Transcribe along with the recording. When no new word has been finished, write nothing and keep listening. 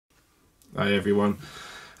Hey everyone.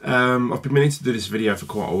 I've been meaning to do this video for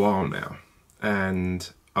quite a while now, and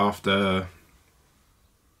after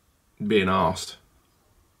being asked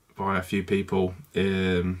by a few people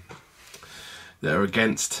that are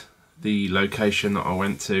against the location that I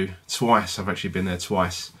went to twice, I've actually been there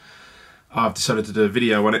twice, I've decided to do a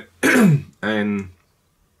video on it and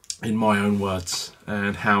in my own words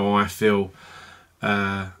and how I feel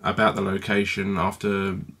about the location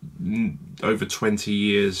after over 20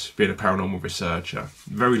 years being a paranormal researcher.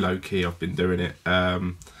 Very low key I've been doing it.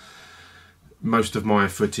 Most of my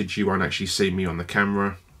footage you won't actually see me on the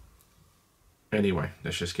camera. Anyway,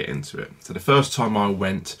 let's just get into it. So the first time I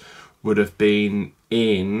went would have been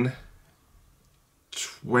in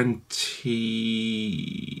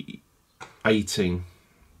 2018.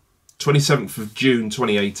 27th of June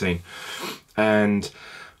 2018. And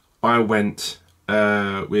I went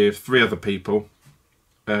with 3 other people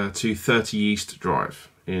to 30 East Drive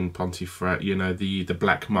in Pontefract, you know, the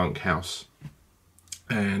Black Monk house.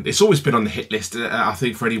 And it's always been on the hit list. I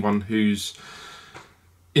think for anyone who's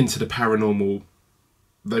into the paranormal,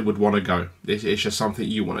 they would want to go. It's just something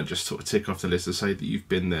you want to just sort of tick off the list to say that you've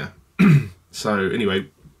been there. So anyway,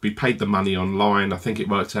 we paid the money online. I think it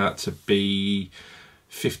worked out to be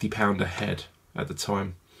 £50 a head at the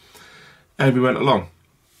time. And we went along.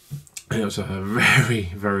 It was a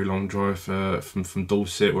very, very long drive from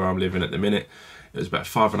Dorset, where I'm living at the minute. It was about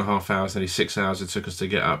 5.5 hours, nearly 6 hours it took us to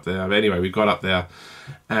get up there. But anyway, we got up there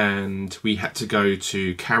and we had to go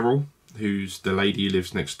to Carol, who's the lady who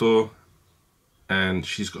lives next door. And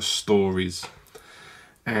she's got stories.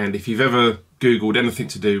 And if you've ever Googled anything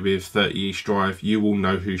to do with 30 East Drive, you will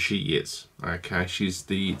know who she is. Okay, she's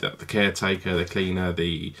the caretaker, the cleaner,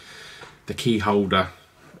 the key holder,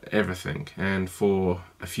 everything. And for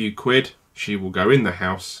a few quid she will go in the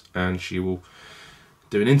house and she will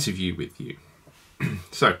do an interview with you.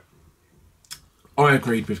 So I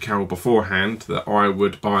agreed with Carol beforehand that I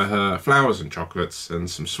would buy her flowers and chocolates and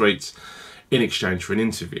some sweets in exchange for an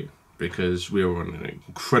interview, because we were on an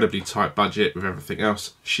incredibly tight budget with everything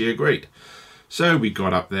else. She agreed. So we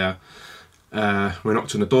got up there, we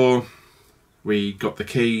knocked on the door, we got the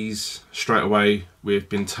keys. Straight away we've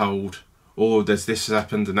been told, oh, there's this has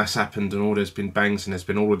happened and that's happened, and oh, there's been bangs and there's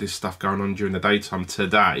been all of this stuff going on during the daytime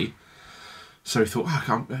today. So we thought,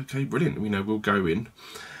 oh, okay, brilliant, you know, we'll go in.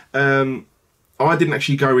 I didn't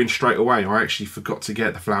actually go in straight away. I actually forgot to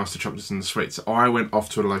get the flowers, the chocolates and the sweets. I went off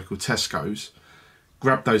to a local Tesco's,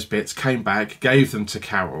 grabbed those bits, came back, gave them to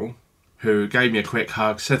Carol, who gave me a quick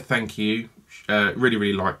hug, said thank you, really,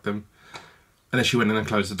 really liked them. And then she went in and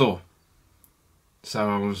closed the door. So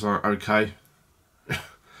I was like, okay.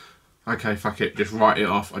 Okay, fuck it, just write it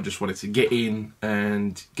off. I just wanted to get in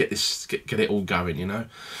and get it all going, you know.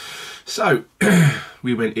 So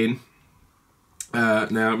we went in.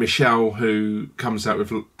 Now Michelle, who comes out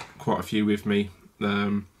with quite a few with me,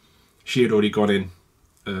 she had already gone in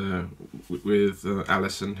with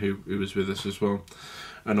Alison, who was with us as well,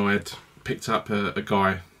 and I had picked up a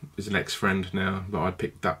guy, who's an ex-friend now, but I'd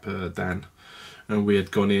picked up Dan, and we had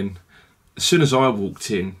gone in. As soon as I walked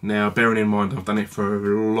in, now bearing in mind I've done it for a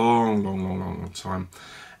long time,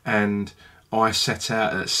 and I set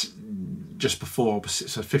out at just before I was,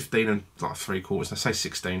 so 15 and like 3/4, I say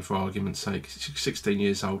 16 for argument's sake, 16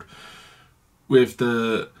 years old, with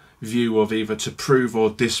the view of either to prove or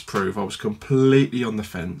disprove. I was completely on the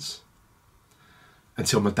fence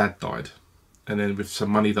until my dad died, and then with some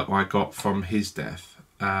money that I got from his death,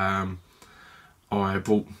 I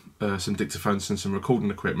bought some dictaphones and some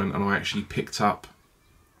recording equipment, and I actually picked up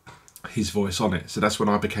his voice on it. So that's when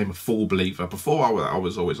I became a full believer. Before I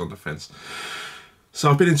was always on the fence. So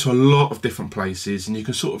I've been into a lot of different places and you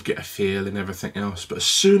can sort of get a feel and everything else, but as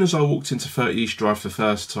soon as I walked into 30 East Drive for the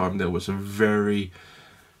first time, there was a very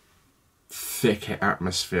thick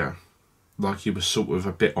atmosphere, like you were sort of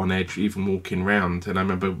a bit on edge even walking round. And I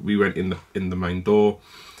remember we went in the main door,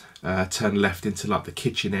 turned left into like the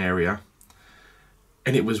kitchen area,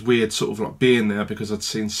 and it was weird sort of like being there, because I'd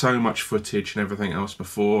seen so much footage and everything else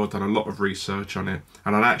before, done a lot of research on it,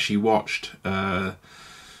 and I'd actually watched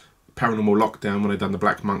Paranormal Lockdown when they'd done the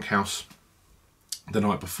Black Monk house the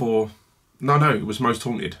night before. No, it was Most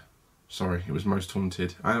Haunted. Sorry, it was Most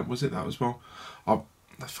Haunted. Was it that as well?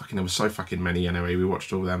 There was so fucking many anyway, we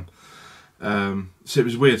watched all them. So it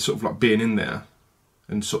was weird sort of like being in there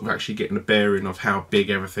and sort of actually getting a bearing of how big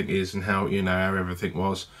everything is and how, you know, how everything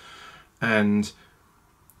was. And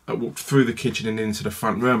I walked through the kitchen and into the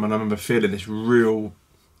front room, and I remember feeling this real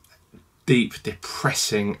deep,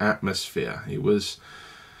 depressing atmosphere. It was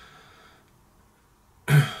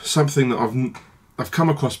something that I've come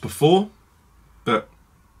across before, but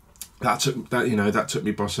that took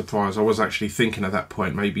me by surprise. I was actually thinking at that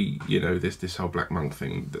point, maybe, this whole Black Monk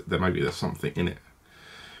thing, that there's something in it.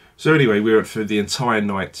 So anyway, we went through the entire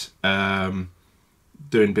night,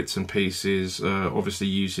 doing bits and pieces, obviously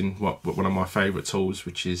using one of my favourite tools,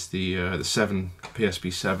 which is the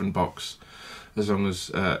PSP7 box,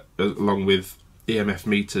 along with EMF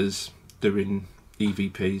meters, doing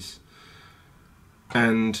EVPs.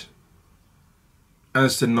 And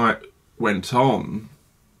as the night went on,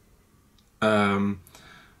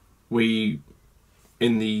 we,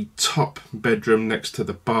 in the top bedroom next to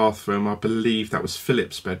the bathroom, I believe that was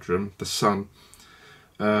Philip's bedroom, the son,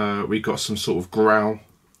 we got some sort of growl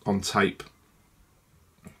on tape.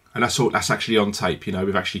 And that's actually on tape,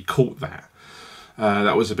 we've actually caught that.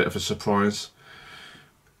 That was a bit of a surprise.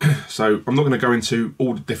 So I'm not going to go into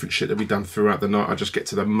all the different shit that we've done throughout the night. I'll just get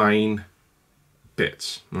to the main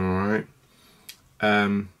bits, alright?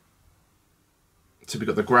 So we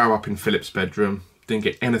got the growl up in Philip's bedroom. Didn't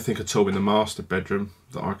get anything at all in the master bedroom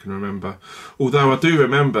that I can remember. Although I do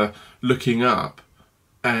remember looking up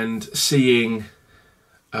and seeing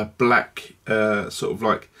a black sort of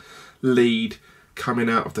like lead coming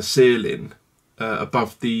out of the ceiling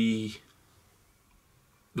above the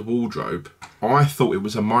wardrobe. I thought it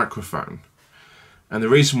was a microphone. And the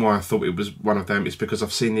reason why I thought it was one of them is because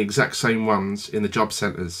I've seen the exact same ones in the job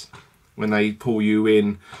centres when they pull you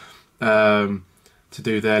in to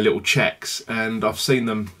do their little checks, and I've seen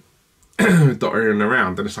them dotting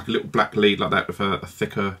around, and it's like a little black lead like that with a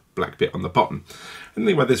thicker black bit on the bottom. And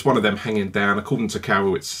anyway, there's one of them hanging down. According to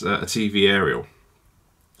Carol, it's a TV aerial.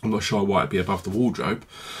 I'm not sure why it'd be above the wardrobe,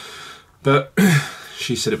 but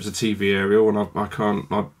she said it was a TV aerial, and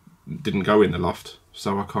I didn't go in the loft,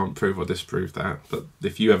 so I can't prove or disprove that. But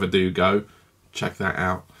if you ever do go, check that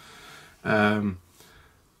out.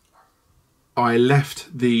 I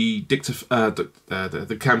left the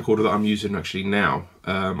camcorder that I'm using actually now.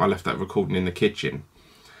 I left that recording in the kitchen,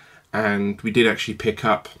 and we did actually pick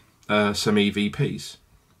up some EVPs.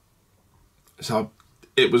 So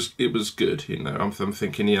it was good, I'm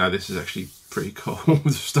thinking, this is actually pretty cool,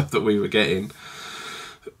 the stuff that we were getting.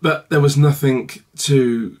 But there was nothing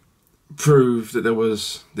to prove that there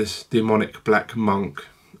was this demonic black monk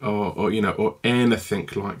or anything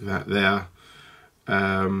like that there.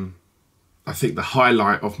 I think the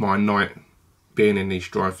highlight of my night being in East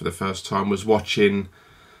Drive for the first time was watching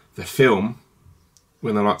the film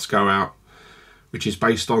When the Lights Go Out, which is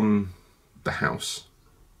based on the house,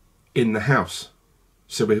 in the house.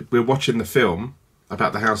 So we're watching the film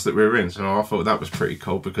about the house that we're in. So I thought that was pretty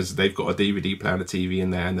cool because they've got a DVD player and a TV in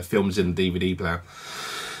there, and the film's in the DVD player.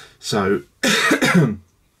 So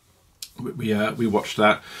we watched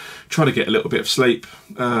that, tried to get a little bit of sleep,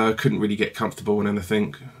 couldn't really get comfortable in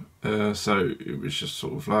anything. So it was just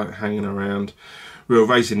sort of like hanging around. We were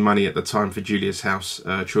raising money at the time for Julia's House,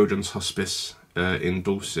 Children's Hospice in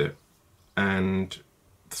Dorset, and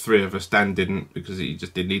the three of us, Dan didn't because he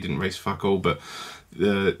didn't raise fuck all, but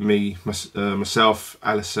myself,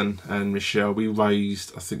 Alison and Michelle, we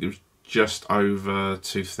raised, I think it was just over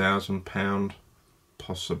 £2,000,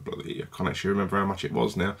 possibly. I can't actually remember how much it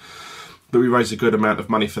was now, but we raised a good amount of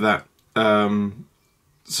money for that.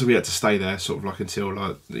 So we had to stay there sort of like until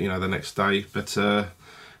the next day, but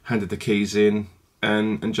handed the keys in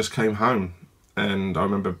and just came home. And I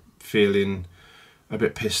remember feeling a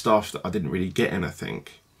bit pissed off that I didn't really get anything.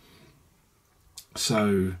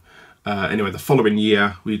 So anyway, the following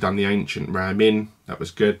year we done the Ancient Ram Inn. That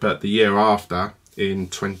was good. But the year after, in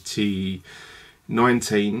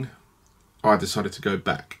 2019, I decided to go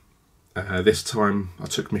back. This time I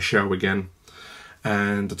took Michelle again.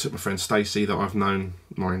 And I took my friend Stacey that I've known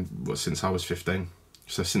since I was 15.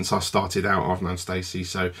 So since I started out, I've known Stacey.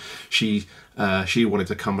 So she wanted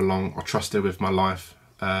to come along. I trust her with my life.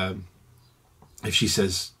 If she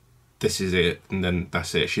says this is it, and then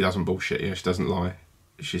that's it. She doesn't bullshit. She doesn't lie.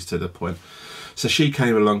 She's to the point. So she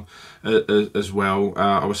came along as well.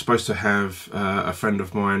 I was supposed to have a friend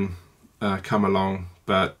of mine come along,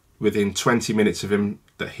 but within 20 minutes of him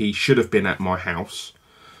that he should have been at my house,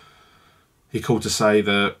 he called to say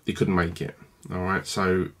that he couldn't make it. Alright,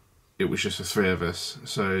 so it was just the three of us.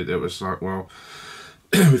 So it was like, well,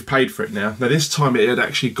 we've paid for it now. Now this time it had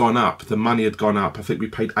actually gone up. The money had gone up. I think we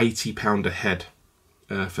paid £80 a head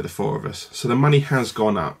for the four of us. So the money has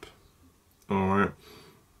gone up. Alright.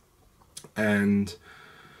 And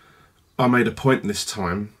I made a point this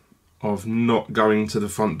time of not going to the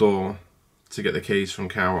front door to get the keys from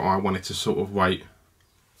Carol. I wanted to sort of wait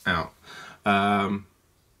out.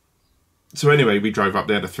 So anyway, we drove up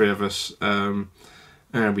there, the three of us, and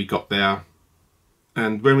we got there.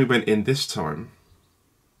 And when we went in this time,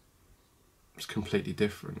 it was completely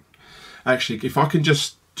different. Actually, if I can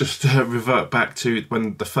just revert back to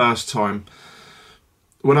when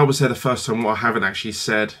I was there the first time, what I haven't actually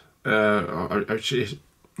said, I've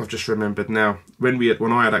just remembered now.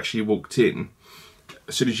 When I had actually walked in,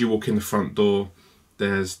 as soon as you walk in the front door,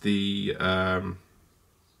 there's the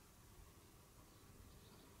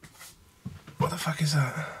what the fuck is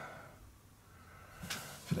that?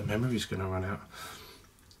 The memory's gonna run out.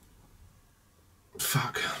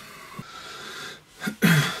 Fuck.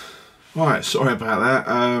 Right, sorry about that.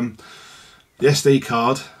 The SD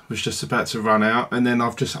card was just about to run out, and then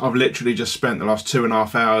I've literally just spent the last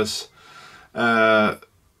 2.5 hours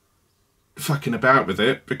fucking about with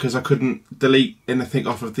it because I couldn't delete anything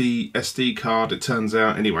off of the SD card, it turns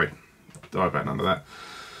out. Anyway, don't worry about none of that.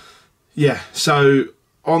 Yeah, so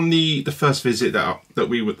on the first visit that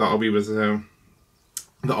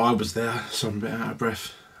I was there, so I'm a bit out of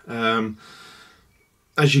breath.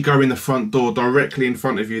 As you go in the front door, directly in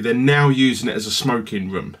front of you, they're now using it as a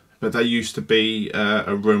smoking room. But they used to be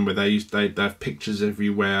a room where they have pictures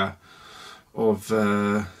everywhere of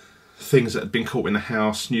things that had been caught in the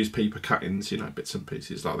house, newspaper cuttings, you know, bits and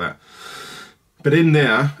pieces like that. But in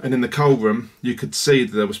there, and in the coal room, you could see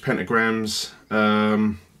that there was pentagrams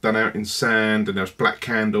done out in sand, and there was black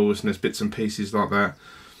candles, and there's bits and pieces like that.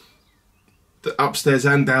 The upstairs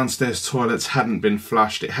and downstairs toilets hadn't been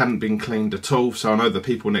flushed, it hadn't been cleaned at all, so I know the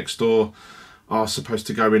people next door are supposed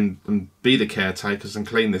to go in and be the caretakers and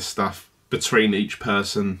clean this stuff between each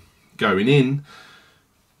person going in.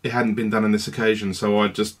 It hadn't been done on this occasion, so I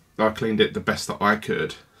cleaned it the best that I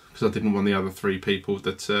could because I didn't want the other 3 people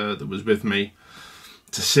that was with me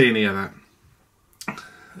to see any of that.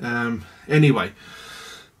 Anyway,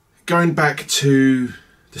 going back to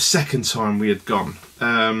the second time we had gone,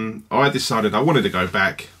 I decided I wanted to go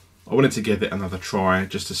back. I wanted to give it another try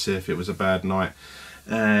just to see if it was a bad night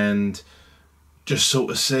and just sort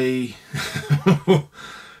of see,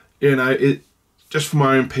 you know, it just for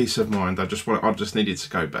my own peace of mind. I just needed to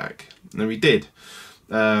go back, and we did.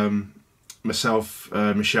 Myself,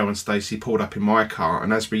 Michelle, and Stacey pulled up in my car,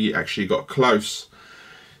 and as we actually got close,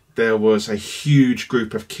 there was a huge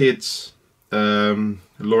group of kids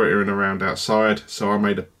loitering around outside. So I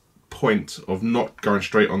made a point of not going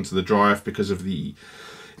straight onto the drive because of the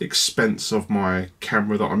expense of my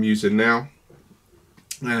camera that I'm using now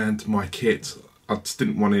and my kit. I just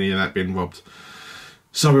didn't want any of that being robbed.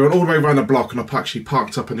 So we went all the way around the block, and I actually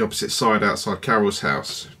parked up on the opposite side outside Carol's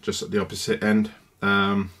house, just at the opposite end.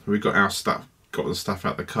 We got our stuff, got the stuff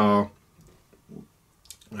out the car.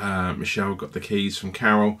 Michelle got the keys from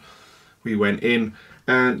Carol. We went in,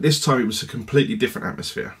 and this time it was a completely different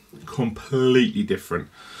atmosphere. Completely different.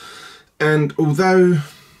 And although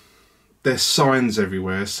there's signs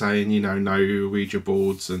everywhere saying, you know, no Ouija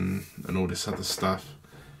boards and all this other stuff,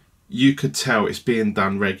 you could tell it's being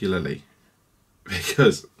done regularly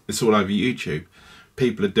because it's all over YouTube.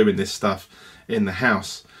 People are doing this stuff in the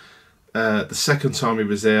house. The second time we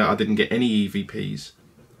was there, I didn't get any EVPs.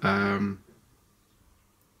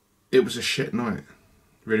 It was a shit night.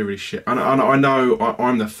 Really, really shit. And I know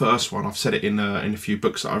I'm the first one, I've said it in a few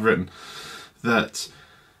books that I've written, that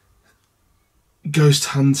ghost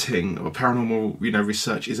hunting or paranormal, you know,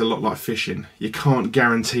 research is a lot like fishing. You can't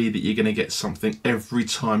guarantee that you're going to get something every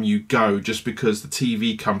time you go, just because the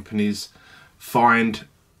TV companies find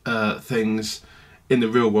things in the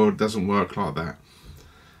real world. It doesn't work like that.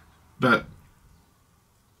 But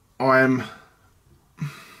I'm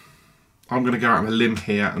going to go out on a limb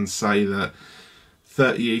here and say that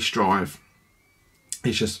 30 East Drive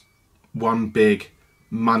is just one big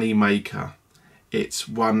money maker. It's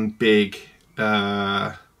one big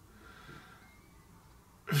paranormal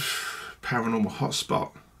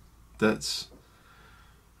hotspot that's,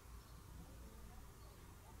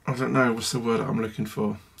 I don't know what's the word that I'm looking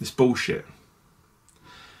for. It's bullshit.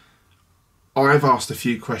 I've asked a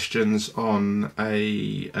few questions on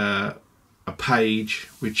a page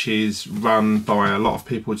which is run by a lot of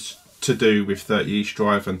people to do with 30 East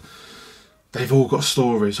Drive, and they've all got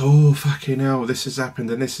stories. Oh fucking hell, this has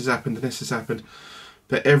happened and this has happened and this has happened.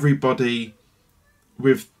 But everybody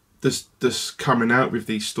with this coming out with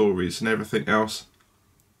these stories and everything else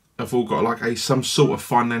have all got like some sort of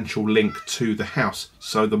financial link to the house.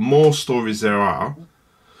 So the more stories there are,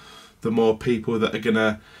 the more people that are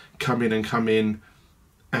gonna come in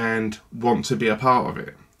and want to be a part of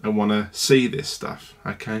it and want to see this stuff.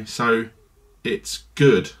 Okay, so it's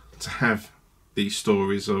good to have these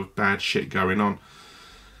stories of bad shit going on.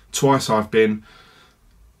 Twice I've been,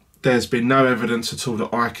 there's been no evidence at all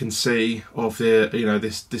that I can see of the, you know,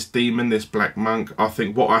 this demon, this black monk. I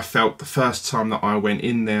think what I felt the first time that I went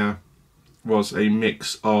in there was a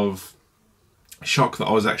mix of shock that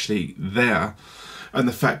I was actually there, and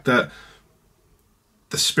the fact that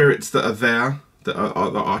the spirits that are there, that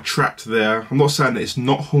are trapped there. I'm not saying that it's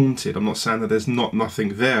not haunted. I'm not saying that there's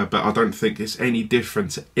nothing there, but I don't think it's any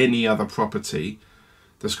different to any other property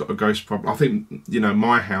that's got a ghost problem. I think, you know,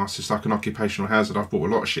 my house is like an occupational hazard. I've bought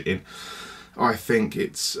a lot of shit in. I think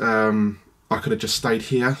it's, I could have just stayed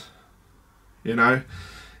here, you know.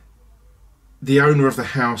 The owner of the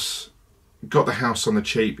house got the house on the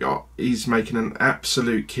cheap. He's making an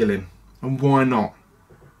absolute killing. And why not?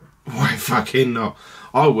 Why fucking not?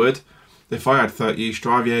 I would. If I had 30 East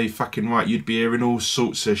Drive, yeah, you're fucking right. You'd be hearing all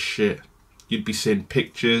sorts of shit. You'd be seeing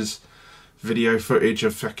pictures, video footage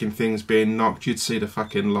of fucking things being knocked. You'd see the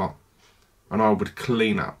fucking lot. And I would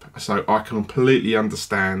clean up. So I completely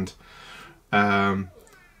understand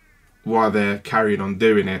why they're carrying on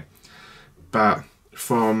doing it. But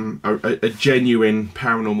from a genuine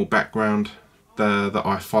paranormal background that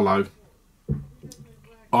I follow,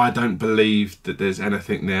 I don't believe that there's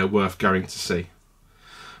anything there worth going to see.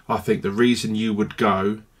 I think the reason you would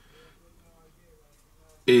go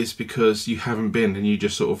is because you haven't been and you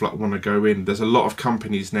just sort of like want to go in. There's a lot of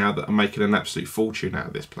companies now that are making an absolute fortune out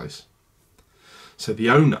of this place. So the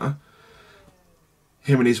owner,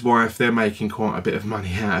 him and his wife, they're making quite a bit of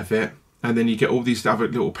money out of it. And then you get all these other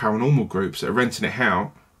little paranormal groups that are renting it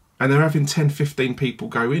out and they're having 10, 15 people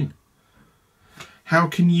go in. How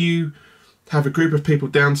can you have a group of people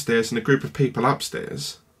downstairs and a group of people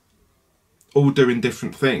upstairs all doing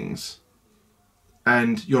different things,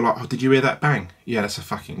 and you're like, oh, did you hear that bang? Yeah, that's a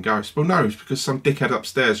fucking ghost. Well, no, it's because some dickhead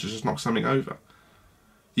upstairs has just knocked something over.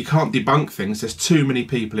 You can't debunk things. There's too many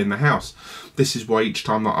people in the house. This is why each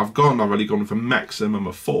time that I've only gone with a maximum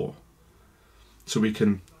of 4. So we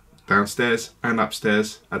can downstairs and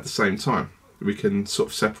upstairs at the same time. We can sort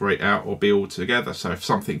of separate out or be all together. So if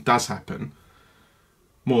something does happen,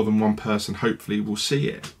 more than one person hopefully will see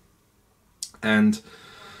it. And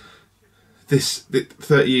the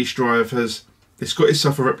 30 East Drive it's got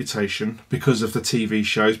itself a reputation because of the TV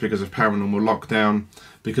shows, because of Paranormal Lockdown,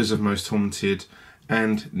 because of Most Haunted,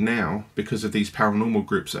 and now because of these paranormal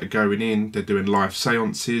groups that are going in. They're doing live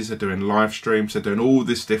seances, they're doing live streams, they're doing all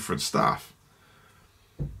this different stuff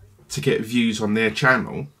to get views on their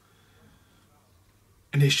channel.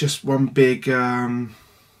 And it's just one big,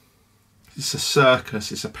 it's a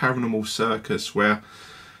circus, it's a paranormal circus where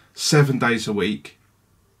 7 days a week,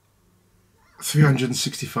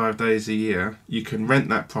 365 days a year, you can rent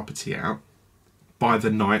that property out by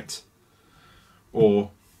the night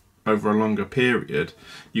or over a longer period.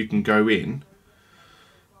 You can go in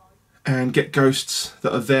and get ghosts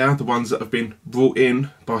that are there, the ones that have been brought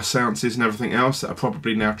in by seances and everything else that are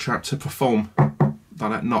probably now trapped to perform like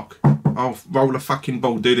that knock. Oh, roll a fucking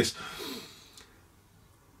ball, do this.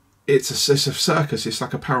 It's a circus, it's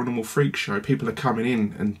like a paranormal freak show. People are coming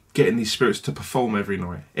in and getting these spirits to perform every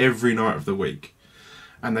night of the week.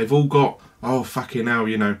 And they've all got, oh fucking hell,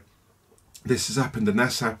 you know, this has happened and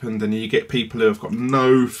that's happened, and you get people who have got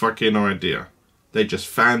no fucking idea. They're just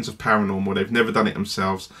fans of paranormal, they've never done it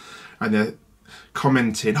themselves, and they're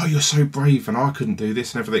commenting, oh, you're so brave and I couldn't do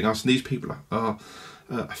this and everything else. And these people are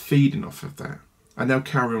feeding off of that, and they'll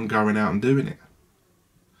carry on going out and doing it.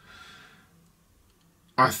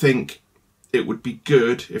 I think it would be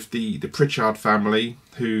good if the Pritchard family,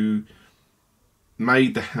 who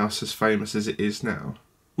made the house as famous as it is now,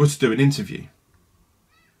 were to do an interview.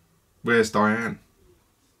 Where's Diane?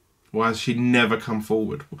 Why has she never come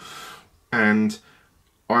forward? And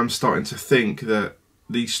I'm starting to think that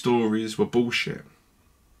these stories were bullshit.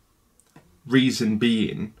 Reason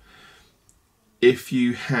being, if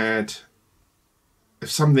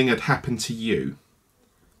something had happened to you,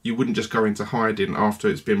 you wouldn't just go into hiding after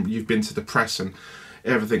you've been to the press and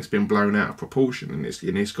everything's been blown out of proportion and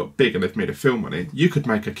it's got big and they've made a film on it. You could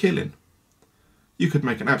make a killing. You could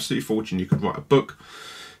make an absolute fortune. You could write a book.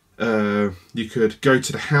 You could go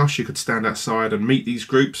to the house. You could stand outside and meet these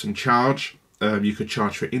groups and charge. You could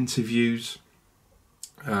charge for interviews.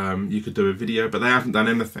 You could do a video, but they haven't done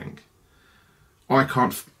anything. I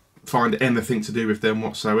can't find anything to do with them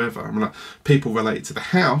whatsoever. I mean, like, people related to the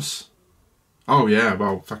house. Oh yeah,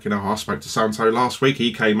 well, fucking hell, I spoke to so-and-so last week,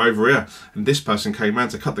 he came over here, and this person came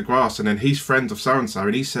round to cut the grass, and then he's friends of so-and-so,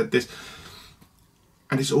 and he said this.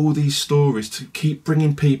 And it's all these stories to keep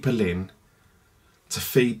bringing people in to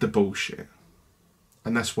feed the bullshit.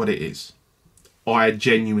 And that's what it is. I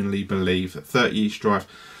genuinely believe that 30 East Drive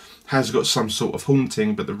has got some sort of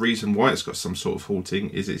haunting, but the reason why it's got some sort of haunting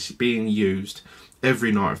is it's being used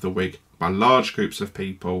every night of the week by large groups of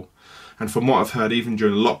people. And from what I've heard, even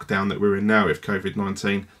during lockdown that we're in now with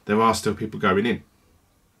COVID-19, there are still people going in.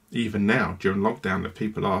 even now during lockdown, that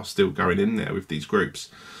people are still going in there with these groups.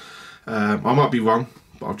 I might be wrong,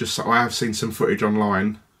 but I have seen some footage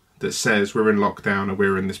online that says we're in lockdown and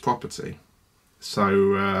we're in this property.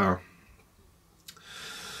 So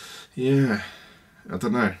yeah, I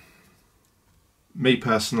don't know. Me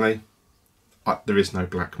personally, there is no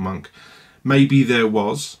Black Monk. Maybe there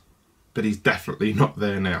was, but he's definitely not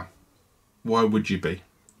there now. Why would you be?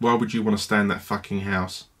 Why would you want to stay in that fucking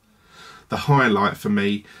house? The highlight for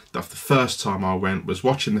me of the first time I went was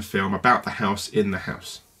watching the film about the house in the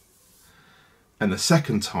house. And the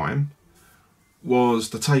second time was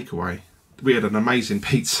the takeaway. We had an amazing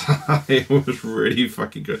pizza. It was really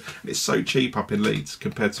fucking good. And it's so cheap up in Leeds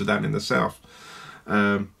compared to down in the south.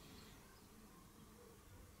 And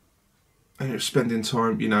it was spending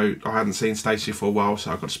time, you know, I hadn't seen Stacey for a while, so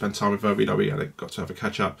I got to spend time with her. You know, we got to have a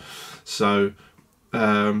catch up. So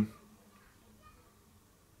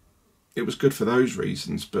it was good for those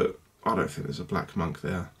reasons, but I don't think there's a Black Monk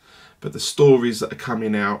there. But the stories that are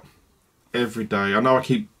coming out every day, I know I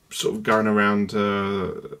keep sort of going around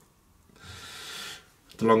the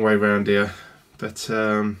long way around here, but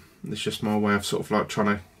it's just my way of sort of like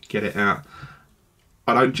trying to get it out.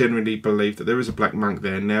 I don't generally believe that there is a Black Monk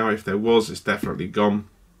there now. If there was, it's definitely gone.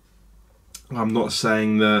 I'm not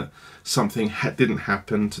saying that something didn't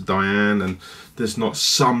happen to Diane and there's not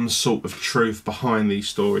some sort of truth behind these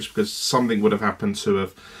stories, because something would have happened to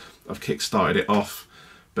have kick-started it off.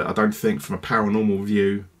 But I don't think from a paranormal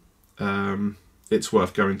view it's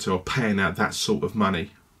worth going to, or paying out that sort of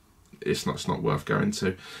money. It's not worth going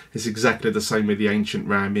to. It's exactly the same with the Ancient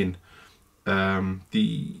Ram Inn.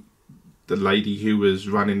 The lady who was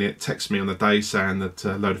running it texted me on the day saying that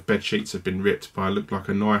a load of bed sheets have been ripped by, looked like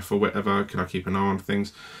a knife or whatever. Can I keep an eye on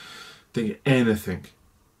things? Didn't get anything.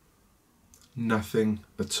 Nothing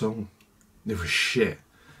at all. It was shit.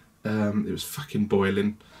 It was fucking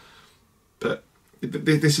boiling. But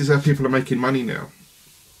this is how people are making money now.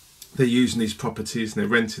 They're using these properties and they're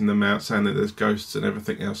renting them out, saying that there's ghosts and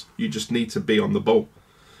everything else. You just need to be on the ball.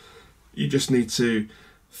 You just need to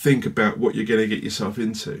think about what you're going to get yourself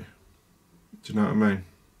into. Do you know what I mean?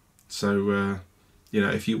 So, you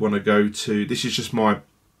know, if you want to go to... This is just my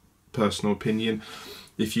personal opinion.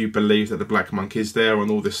 If you believe that the Black Monk is there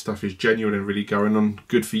and all this stuff is genuine and really going on,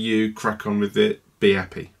 good for you, crack on with it, be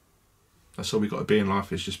happy. That's all we've got to be in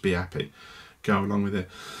life, is just be happy. Go along with it.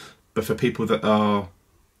 But for people that are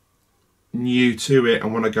new to it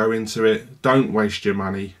and want to go into it, don't waste your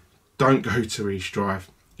money. Don't go to East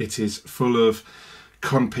Drive. It is full of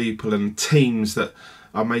con people and teams that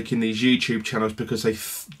are making these YouTube channels because they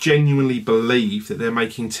genuinely believe that they're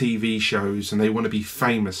making TV shows and they want to be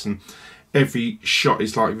famous, and every shot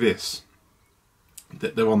is like this,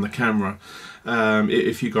 that they're on the camera.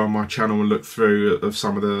 If you go on my channel and look through of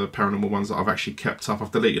some of the paranormal ones that I've actually kept up,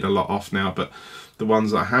 I've deleted a lot off now, but the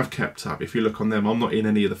ones that I have kept up, if you look on them, I'm not in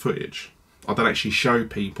any of the footage. I don't actually show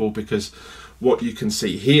people, because what you can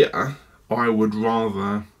see here, I would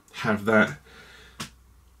rather have that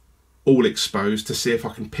all exposed to see if I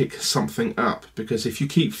can pick something up. Because if you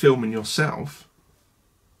keep filming yourself,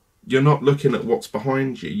 you're not looking at what's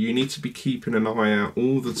behind you. You need to be keeping an eye out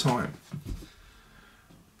all the time.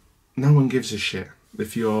 No one gives a shit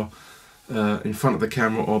if you're in front of the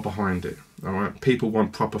camera or behind it. Alright, people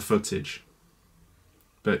want proper footage,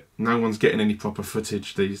 but no one's getting any proper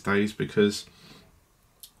footage these days, because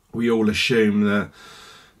we all assume that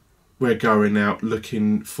we're going out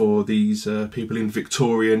looking for these people in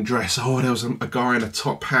Victorian dress. Oh, there was a guy in a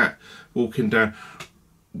top hat walking down.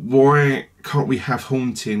 Why can't we have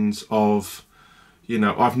hauntings of, you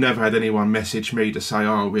know, I've never had anyone message me to say,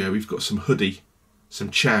 oh yeah, we've got some hoodie, some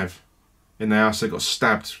chav in the house that got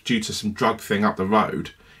stabbed due to some drug thing up the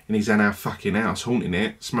road, and he's in our fucking house haunting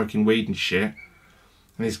it, smoking weed and shit,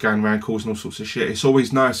 and he's going around causing all sorts of shit. It's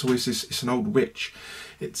always nice, always this, it's an old witch.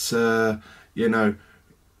 It's, you know,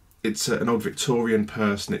 it's an old Victorian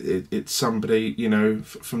person. It's somebody, you know,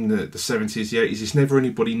 from the 70s, the 80s. It's never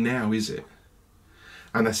anybody now, is it?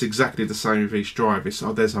 And that's exactly the same with East Drive. It's,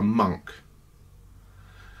 oh, there's a monk.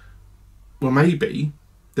 Well, maybe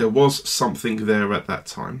there was something there at that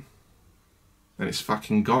time, and it's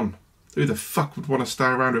fucking gone. Who the fuck would want to stay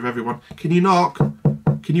around with everyone? Can you knock?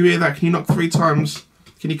 Can you hear that? Can you knock 3 times?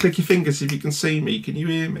 Can you click your fingers if you can see me? Can you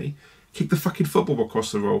hear me? Kick the fucking football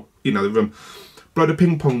across the room. You know, the room. Blow the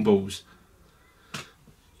ping pong balls.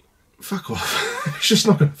 Fuck off. It's just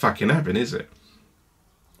not going to fucking happen, is it?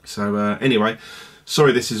 So, anyway,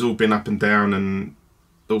 sorry this has all been up and down and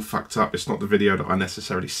all fucked up. It's not the video that I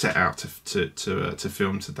necessarily set out to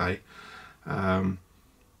film today. But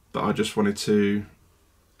I just wanted to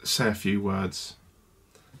say a few words.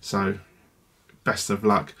 So, best of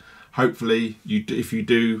luck. Hopefully, if you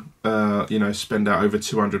do, you know, spend out over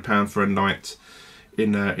 £200 for a night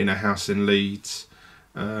in a house in Leeds,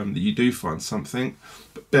 that you do find something.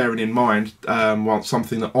 But bearing in mind,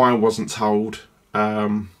 something that I wasn't told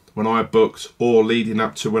when I booked or leading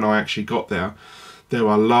up to when I actually got there, there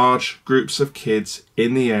are large groups of kids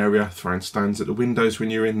in the area throwing stones at the windows when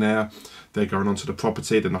you're in there. They're going onto the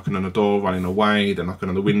property, they're knocking on the door, running away, they're knocking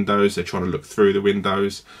on the windows, they're trying to look through the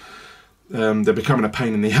windows. They're becoming a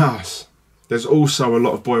pain in the ass. There's also a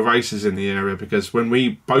lot of boy races in the area, because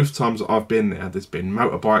both times that I've been there, there's been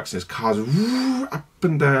motorbikes, there's cars up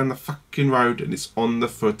and down the fucking road, and it's on the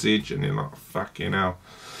footage, and you're like, fucking hell.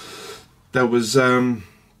 There was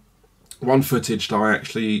one footage that I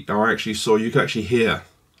actually saw. You could actually hear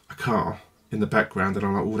a car in the background, and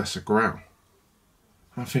I'm like, oh, that's a growl.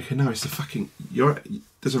 And I'm thinking, no, it's the fucking,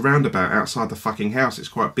 there's a roundabout outside the fucking house, it's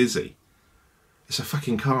quite busy. It's a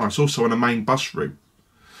fucking car. It's also on a main bus route.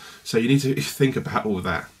 So you need to think about all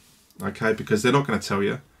that, okay? Because they're not going to tell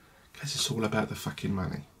you, because it's all about the fucking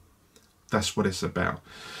money. That's what it's about.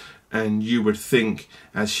 And you would think,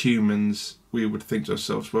 as humans, we would think to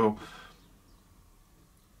ourselves, well,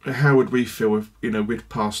 how would we feel if, you know, we'd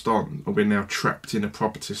passed on, or we're now trapped in a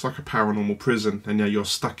property? It's like a paranormal prison, and now you're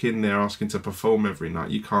stuck in there asking to perform every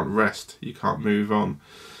night. You can't rest. You can't move on.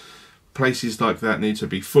 Places like that need to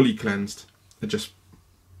be fully cleansed and just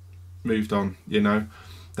moved on, you know.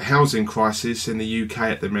 The housing crisis in the UK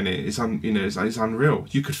at the minute is unreal.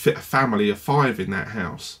 You could fit a family of 5 in that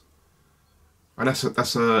house, and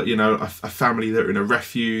that's a you know, a family that are in a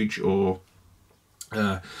refuge or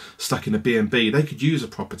stuck in a B&B. They could use a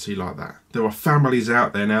property like that. There are families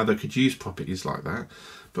out there now that could use properties like that,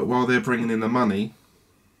 but while they're bringing in the money,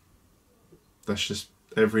 that's just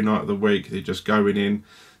every night of the week they're just going in,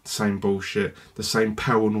 the same bullshit, the same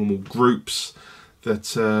paranormal groups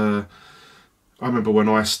that I remember when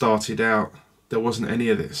I started out, there wasn't any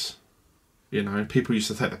of this. You know, people used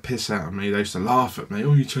to take the piss out of me. They used to laugh at me.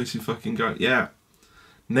 Oh, you're chasing fucking ghosts. Yeah.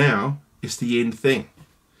 Now, it's the in thing.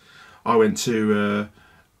 I went to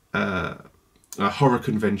a horror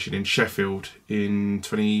convention in Sheffield in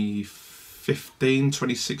 2015,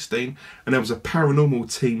 2016, and there was a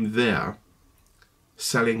paranormal team there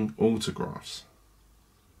selling autographs.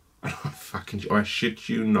 And I shit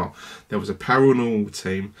you not, there was a paranormal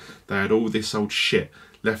team. They had all this old shit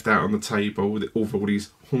left out on the table with all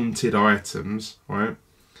these haunted items, right?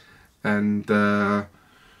 And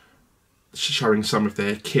showing some of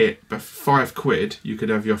their kit. But for £5, you could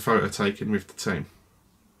have your photo taken with the team.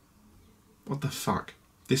 What the fuck?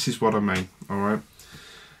 This is what I mean, alright?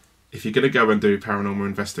 If you're going to go and do paranormal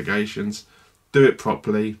investigations, do it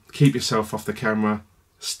properly. Keep yourself off the camera.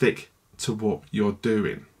 Stick to what you're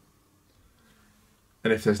doing.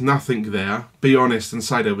 And if there's nothing there, be honest and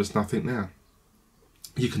say there was nothing there.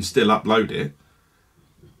 You can still upload it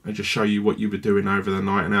and just show you what you were doing over the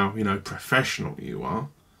night and how, you know, professional you are.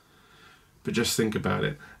 But just think about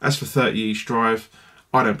it. As for 30 East Drive,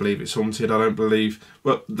 I don't believe it's haunted. I don't believe...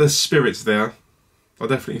 Well, there's spirits there. I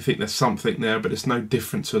definitely think there's something there, but it's no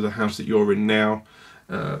different to the house that you're in now.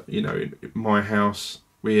 You know, in my house,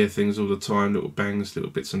 we hear things all the time, little bangs, little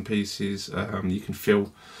bits and pieces. You can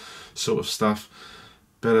feel sort of stuff.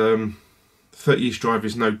 But 30 East Drive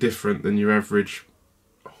is no different than your average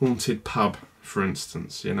haunted pub, for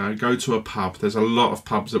instance. You know, go to a pub. There's a lot of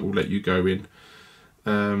pubs that will let you go in.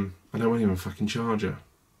 And they won't even fucking charge you.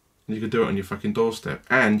 And you can do it on your fucking doorstep.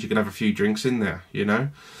 And you can have a few drinks in there, you know.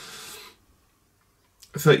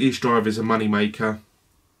 30 East Drive is a money maker.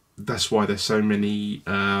 That's why there's so many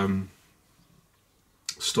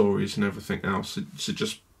stories and everything else. So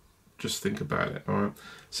just think about it, alright?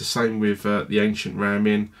 It's the same with the Ancient Ram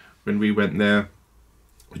Inn. When we went there,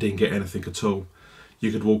 we didn't get anything at all. You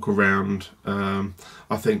could walk around.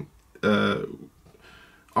 I think I'm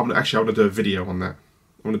gonna do a video on that.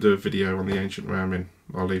 I'm gonna do a video on the Ancient Ram Inn.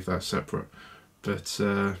 I'll leave that separate. But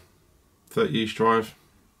 30 East Drive,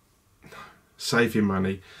 save your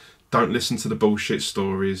money. Don't listen to the bullshit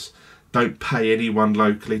stories. Don't pay anyone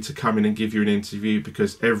locally to come in and give you an interview,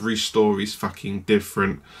 because every story's fucking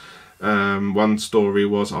different. One story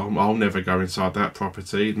was, oh, I'll never go inside that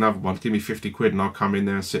property. Another one, give me 50 quid and I'll come in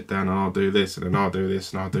there and sit down and I'll do this and then I'll do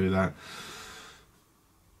this and I'll do that.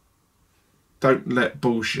 Don't let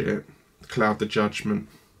bullshit cloud the judgment,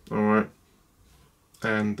 alright?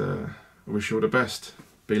 And I wish you all the best.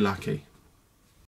 Be lucky.